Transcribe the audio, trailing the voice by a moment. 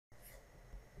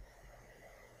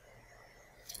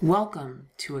Welcome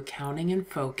to Accounting in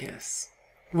Focus.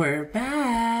 We're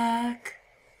back.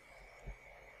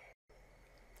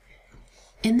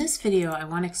 In this video, I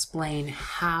want to explain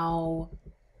how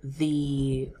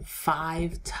the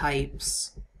 5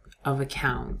 types of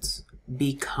accounts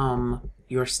become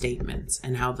your statements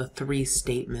and how the 3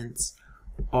 statements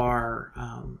are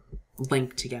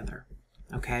linked together.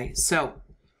 Okay, so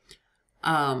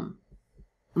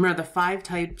remember, the 5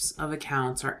 types of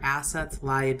accounts are assets,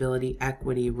 liability,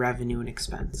 equity, revenue, and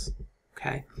expense.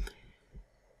 Okay.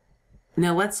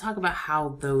 Now let's talk about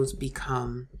how those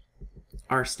become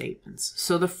our statements.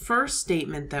 So the first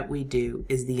statement that we do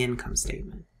is the income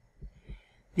statement.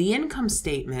 The income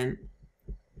statement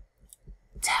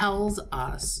tells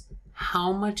us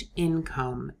how much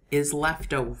income is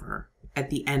left over at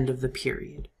the end of the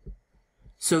period.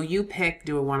 So you pick,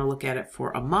 do I want to look at it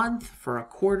for a month, for a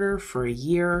quarter, for a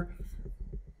year,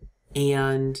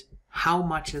 and how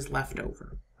much is left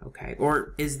over, okay?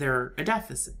 Or is there a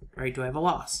deficit, right? Do I have a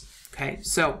loss? Okay,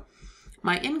 so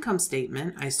my income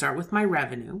statement, I start with my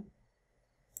revenue,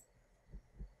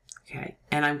 okay,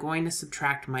 and I'm going to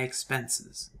subtract my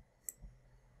expenses.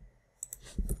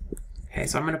 Okay,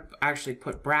 so I'm going to actually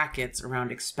put brackets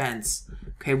around expense.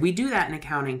 Okay, we do that in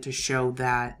accounting to show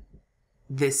that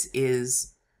this is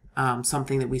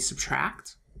something that we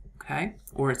subtract, okay,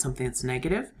 or it's something that's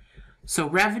negative. So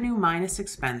revenue minus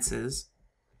expenses,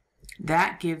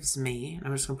 that gives me,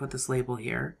 I'm just going to put this label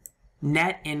here,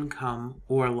 net income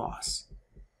or loss,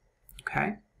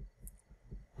 okay,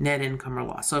 net income or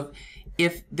loss. So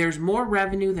if there's more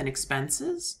revenue than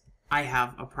expenses, I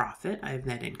have a profit, I have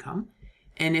net income.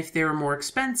 And if there are more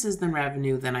expenses than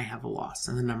revenue, then I have a loss,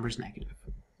 and the number's negative.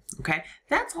 Okay,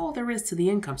 that's all there is to the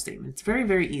income statement. It's very,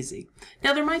 very easy.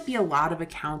 Now, there might be a lot of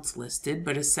accounts listed,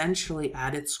 but essentially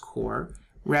at its core,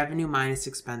 revenue minus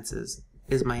expenses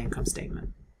is my income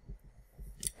statement.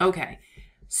 Okay,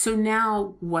 so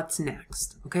now what's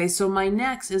next? Okay, so my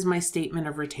next is my statement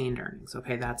of retained earnings.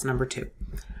 Okay, that's number 2.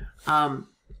 Now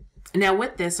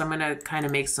with this, I'm going to kind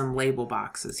of make some label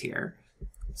boxes here.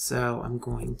 So I'm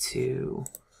going to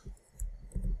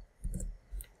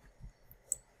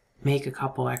make a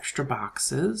couple extra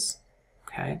boxes,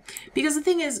 okay? Because the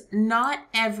thing is, not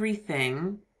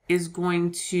everything is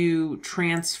going to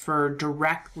transfer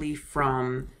directly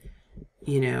from,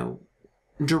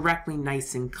 directly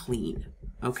nice and clean,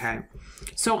 okay?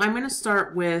 So I'm going to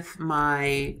start with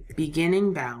my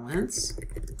beginning balance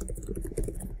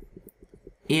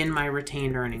in my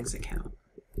retained earnings account.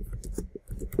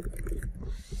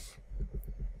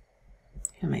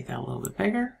 I'll make that a little bit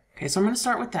bigger. Okay, so I'm going to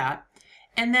start with that.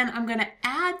 And then I'm going to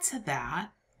add to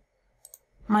that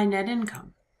my net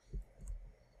income.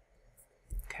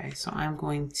 Okay, so I'm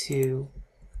going to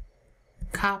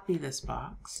copy this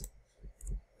box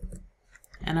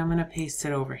and I'm going to paste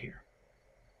it over here.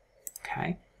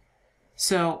 Okay,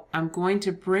 so I'm going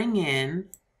to bring in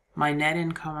my net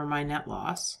income or my net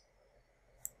loss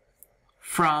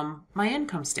from my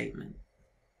income statement.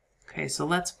 Okay, so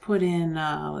let's put in,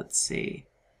 let's see.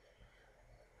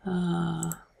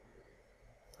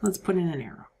 Let's put in an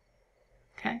arrow,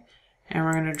 okay? And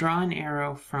we're going to draw an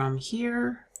arrow from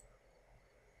here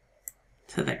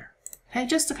to there, okay?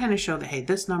 Just to kind of show that, hey,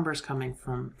 this number is coming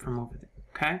from over there,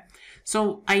 okay?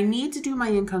 So I need to do my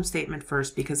income statement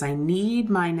first because I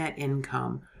need my net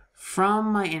income from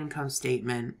my income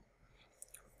statement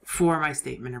for my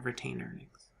statement of retained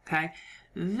earnings, okay?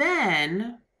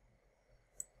 Then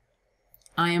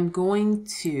I am going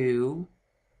to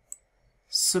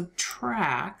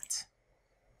subtract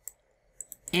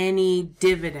any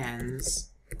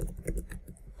dividends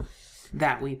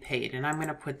that we paid. And I'm going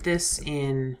to put this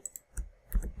in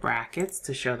brackets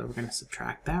to show that we're going to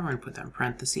subtract that. We're going to put that in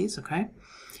parentheses, okay?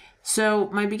 So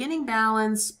my beginning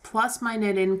balance plus my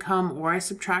net income, or I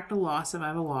subtract a loss if I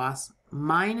have a loss,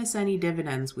 minus any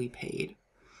dividends we paid.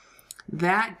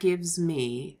 That gives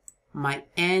me my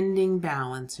ending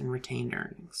balance in retained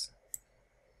earnings.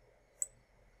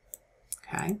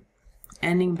 Okay,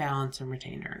 ending balance in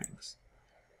retained earnings.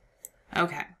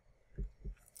 Okay,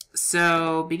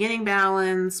 so beginning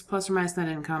balance plus or minus net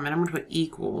income, and I'm going to put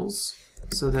equals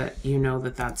so that you know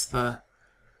that that's what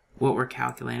we're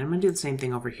calculating. I'm going to do the same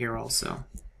thing over here also.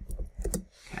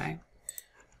 Okay,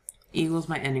 equals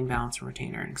my ending balance in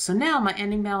retained earnings. So now my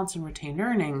ending balance in retained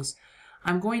earnings,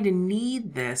 I'm going to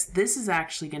need this. This is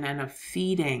actually going to end up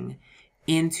feeding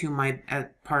into my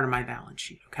part of my balance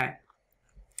sheet. Okay.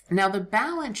 Now the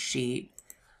balance sheet,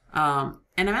 and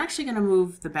I'm actually going to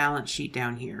move the balance sheet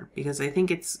down here because I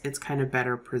think it's kind of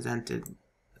better presented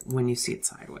when you see it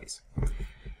sideways.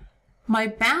 My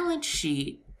balance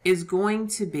sheet is going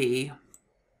to be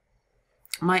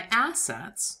my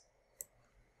assets,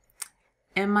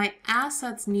 and my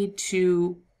assets need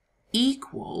to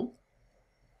equal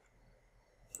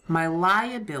my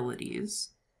liabilities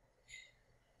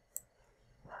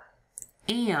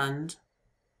and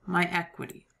my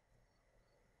equity.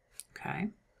 Okay,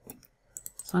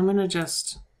 so I'm going to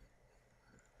just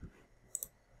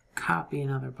copy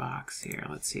another box here.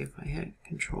 Let's see if I hit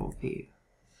Control V.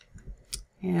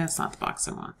 Yeah, it's not the box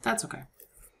I want. That's okay.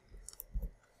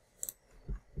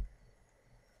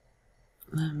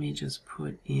 Let me just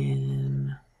put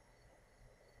in,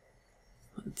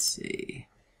 let's see.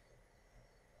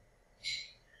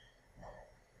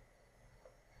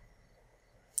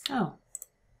 Oh,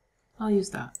 I'll use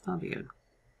that. That'll be good.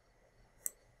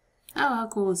 Oh, how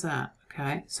cool is that?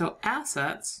 Okay, so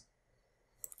assets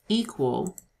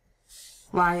equal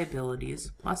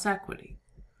liabilities plus equity.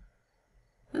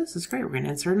 This is great. We're going to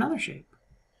insert another shape.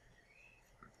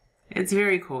 It's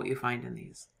very cool what you find in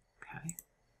these. Okay.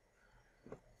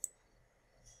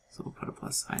 So we'll put a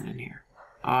plus sign in here.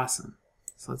 Awesome.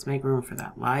 So let's make room for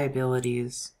that.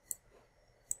 Liabilities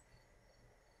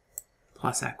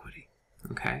plus equity.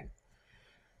 Okay.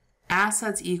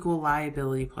 Assets equal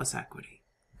liability plus equity.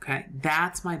 Okay.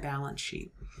 That's my balance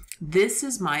sheet. This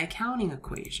is my accounting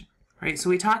equation, right? So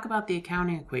we talk about the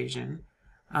accounting equation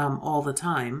all the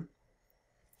time.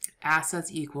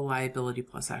 Assets equal liability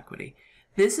plus equity.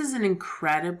 This is an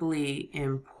incredibly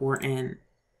important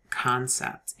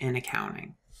concept in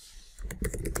accounting.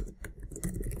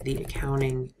 The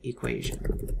accounting equation.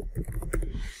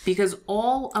 Because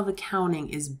all of accounting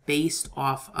is based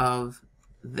off of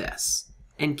this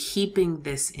and keeping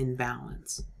this in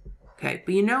balance. Okay,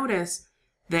 but you notice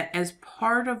that as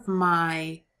part of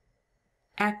my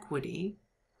equity,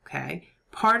 okay,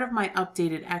 part of my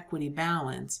updated equity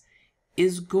balance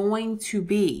is going to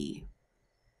be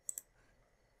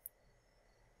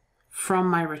from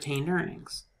my retained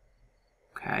earnings.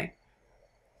 Okay,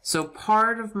 so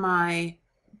part of my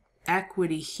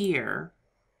equity here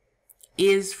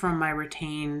is from my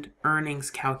retained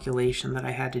earnings calculation that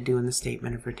I had to do in the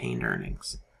statement of retained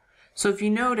earnings. So if you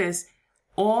notice,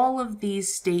 all of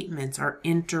these statements are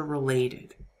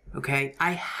interrelated. Okay,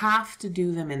 I have to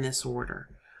do them in this order.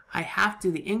 I have to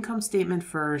do the income statement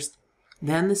first,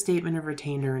 then the statement of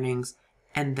retained earnings,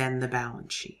 and then the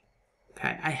balance sheet.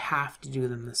 Okay, I have to do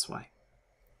them this way.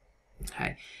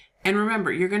 Okay, and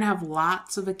remember, you're going to have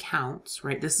lots of accounts,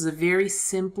 right? This is a very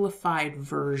simplified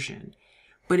version.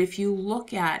 But if you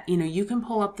look at, you can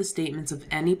pull up the statements of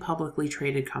any publicly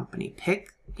traded company. Pick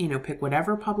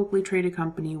whatever publicly traded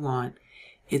company you want.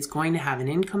 It's going to have an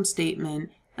income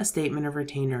statement, a statement of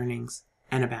retained earnings,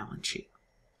 and a balance sheet.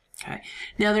 Okay,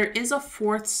 now there is a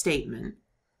fourth statement,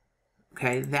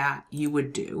 okay, that you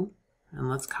would do. And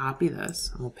let's copy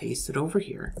this and we'll paste it over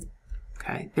here.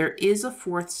 Okay, there is a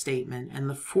fourth statement, and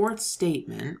the fourth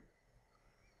statement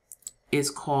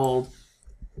is called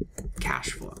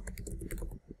cash flow.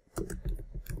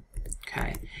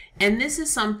 Okay, and this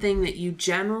is something that you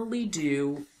generally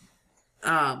do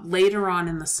later on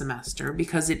in the semester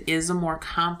because it is a more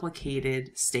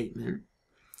complicated statement.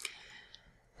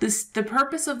 The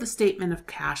purpose of the statement of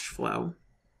cash flow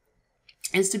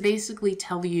is to basically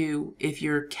tell you if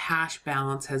your cash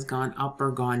balance has gone up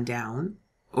or gone down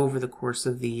over the course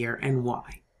of the year and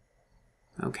why.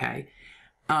 Okay,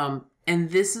 and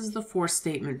this is the fourth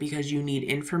statement because you need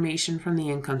information from the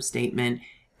income statement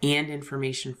and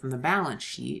information from the balance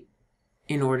sheet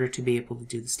in order to be able to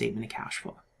do the statement of cash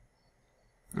flow.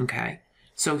 Okay,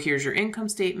 so here's your income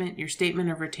statement, your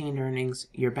statement of retained earnings,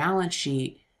 your balance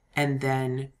sheet, and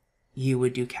then you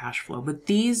would do cash flow. But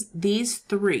these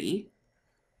three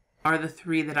are the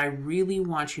three that I really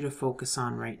want you to focus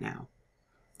on right now.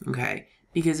 Okay,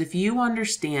 because if you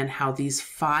understand how these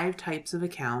 5 types of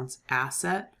accounts,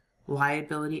 asset,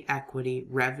 liability, equity,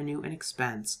 revenue, and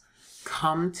expense,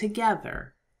 come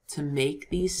together to make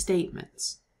these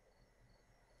statements,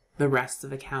 the rest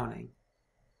of accounting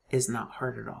is not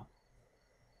hard at all.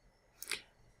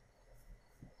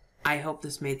 I hope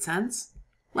this made sense.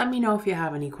 Let me know if you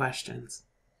have any questions.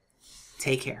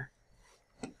 Take care.